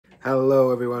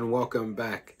Hello, everyone. Welcome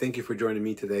back. Thank you for joining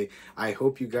me today. I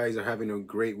hope you guys are having a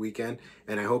great weekend,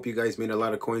 and I hope you guys made a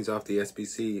lot of coins off the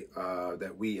SBC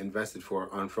that we invested for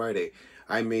on Friday.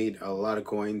 I made a lot of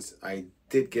coins. I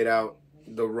did get out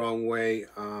the wrong way.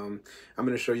 I'm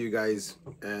going to show you guys,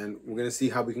 and we're going to see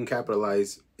how we can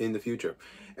capitalize in the future.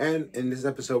 And in this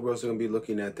episode, we're also going to be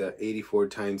looking at the 84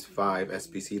 times 5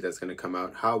 SBC that's going to come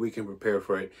out, how we can prepare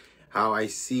for it, how I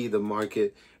see the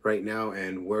market right now,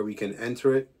 and where we can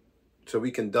enter it so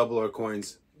we can double our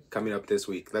coins coming up this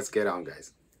week. Let's get on,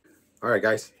 guys. All right,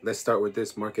 guys, let's start with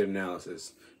this market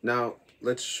analysis. Now,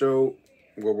 let's show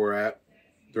where we're at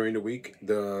during the week.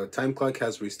 The time clock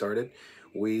has restarted.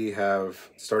 We have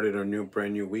started our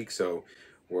brand new week, so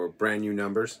we're brand new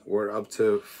numbers. We're up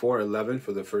to 411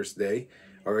 for the first day,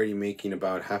 already making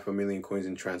about 500,000 coins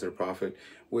in transfer profit.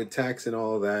 With tax and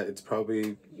all of that, it's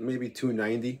probably maybe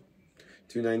 290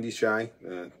 shy.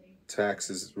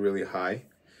 Tax is really high.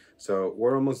 So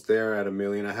we're almost there at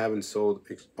 1,000,000. I haven't sold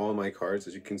all my cards,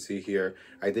 as you can see here.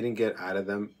 I didn't get out of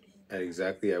them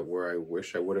exactly at where I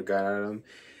wish I would have got out of them.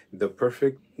 The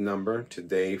perfect number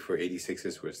today for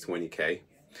 86s was 20K.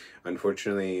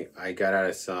 Unfortunately, I got out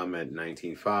of some at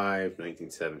 19.5,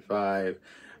 19.75.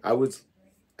 I was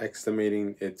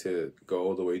estimating it to go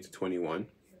all the way to 21.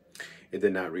 It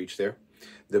did not reach there.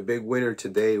 The big winner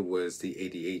today was the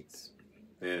 88s.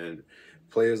 And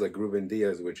players like Ruben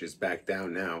Diaz, which is back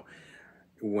down now,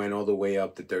 went all the way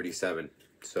up to 37.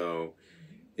 So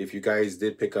if you guys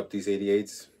did pick up these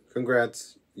 88s,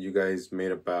 congrats. You guys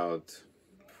made about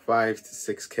 5 to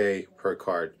 6K per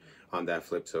card on that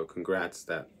flip. So congrats,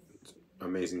 that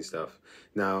amazing stuff.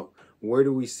 Now, where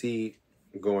do we see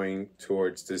going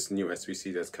towards this new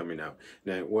SBC that's coming out?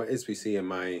 Now, what SBC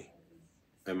am I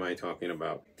talking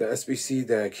about? The SBC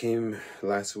that came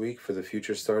last week for the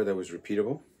Future Star that was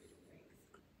repeatable.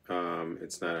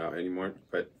 It's not out anymore,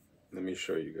 but let me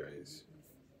show you guys.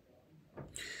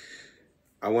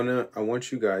 I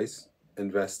want you guys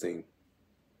investing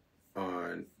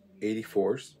on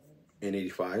 84s and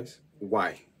 85s.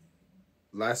 Why?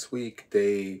 Last week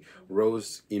they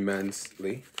rose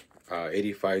immensely.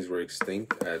 85s were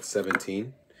extinct at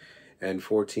 17, and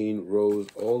 14 rose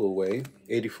all the way.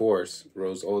 84s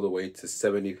rose all the way to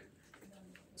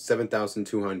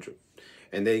 7,200,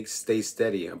 and they stay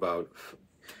steady about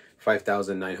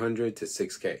 5,900 to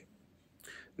 6K.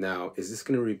 Now, is this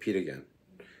going to repeat again?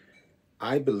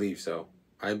 I believe so.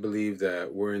 I believe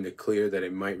that we're in the clear that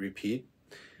it might repeat.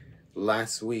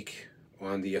 Last week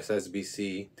on the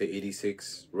SBC, the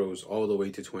 86 rose all the way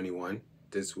to 21.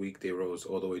 This week they rose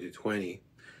all the way to 20.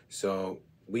 So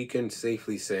we can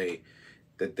safely say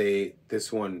that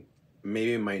this one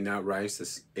maybe might not rise to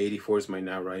 84s, might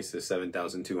not rise to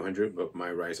 7,200, but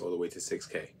might rise all the way to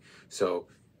 6K. So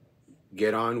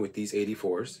get on with these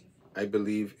 84s. I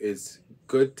believe it's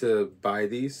good to buy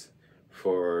these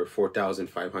for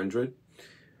 4,500,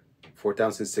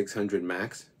 4,600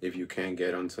 max if you can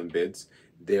get on some bids.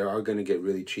 They are going to get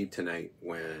really cheap tonight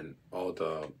when all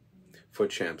the foot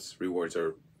champs rewards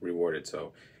are rewarded.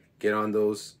 So get on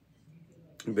those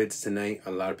bids tonight.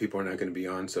 A lot of people are not going to be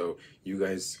on, so you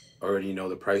guys already know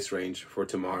the price range for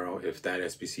tomorrow. If that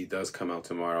SBC does come out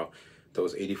tomorrow,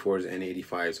 those 84s and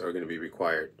 85s are going to be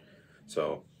required.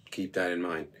 So keep that in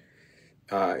mind.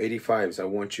 85s, I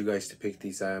want you guys to pick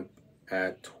these up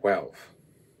at 12.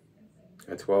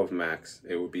 At 12 max,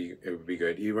 it would be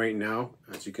good. Right now,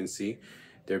 as you can see,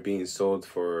 they're being sold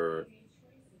for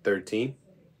 13.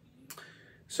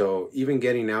 So even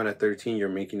getting out at 13, you're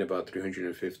making about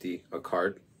 350 a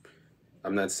card.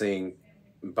 I'm not saying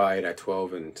buy it at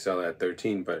 12 and sell it at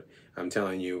 13, but I'm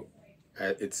telling you,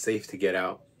 it's safe to get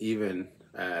out even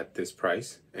at this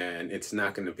price, and it's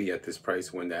not going to be at this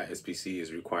price when that SBC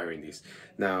is requiring these.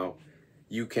 Now,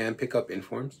 you can pick up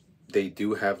informs. They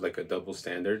do have like a double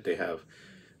standard. They have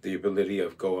the ability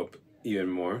of go up even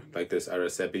more, like this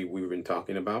Arasebi we've been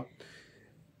talking about.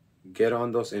 Get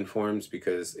on those informs,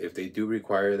 because if they do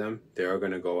require them, they are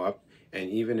going to go up. And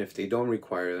even if they don't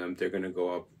require them, they're going to go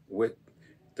up with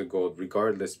the gold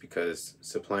regardless, because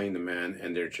supply and demand,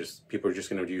 and people are just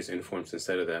going to use informs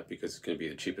instead of that because it's going to be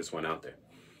the cheapest one out there.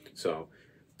 So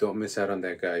don't miss out on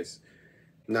that, guys.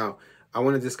 Now, I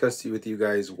want to discuss with you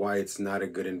guys why it's not a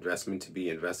good investment to be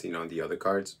investing on the other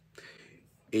cards.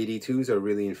 82s are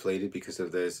really inflated because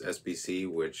of this SBC,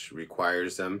 which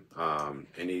requires them. An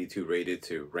 82 rated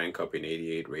to rank up in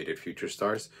 88 rated future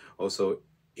stars. Also,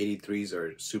 83s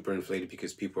are super inflated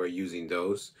because people are using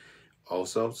those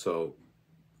also. So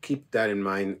keep that in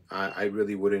mind. I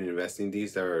really wouldn't invest in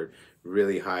these. There are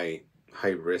really high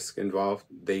risk involved.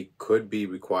 They could be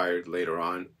required later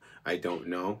on. I don't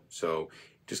know. So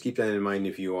just keep that in mind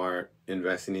if you are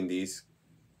investing in these,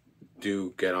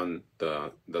 do get on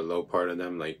the low part of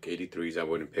them. Like 83s, I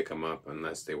wouldn't pick them up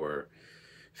unless they were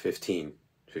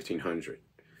 1500.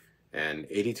 And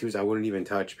 82s I wouldn't even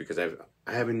touch, because I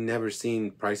haven't never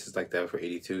seen prices like that for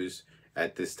 82s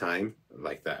at this time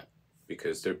like that,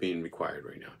 because they're being required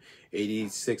right now.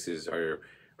 86s are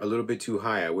a little bit too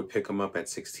high. I would pick them up at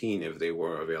 16 if they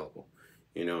were available,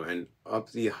 you know. And up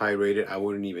the high rated I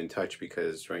wouldn't even touch,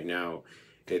 because right now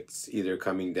it's either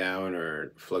coming down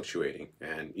or fluctuating,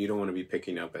 and you don't want to be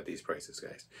picking up at these prices,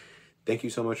 guys. Thank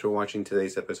you so much for watching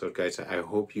today's episode, guys. I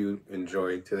hope you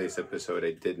enjoyed today's episode.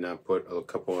 I did not put a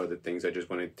couple other things. I just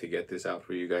wanted to get this out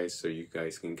for you guys so you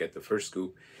guys can get the first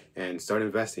scoop and start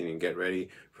investing and get ready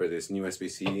for this new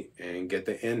SBC and get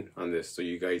the in on this so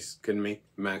you guys can make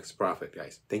max profit,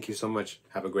 guys. Thank you so much.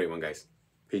 Have a great one, guys.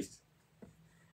 Peace.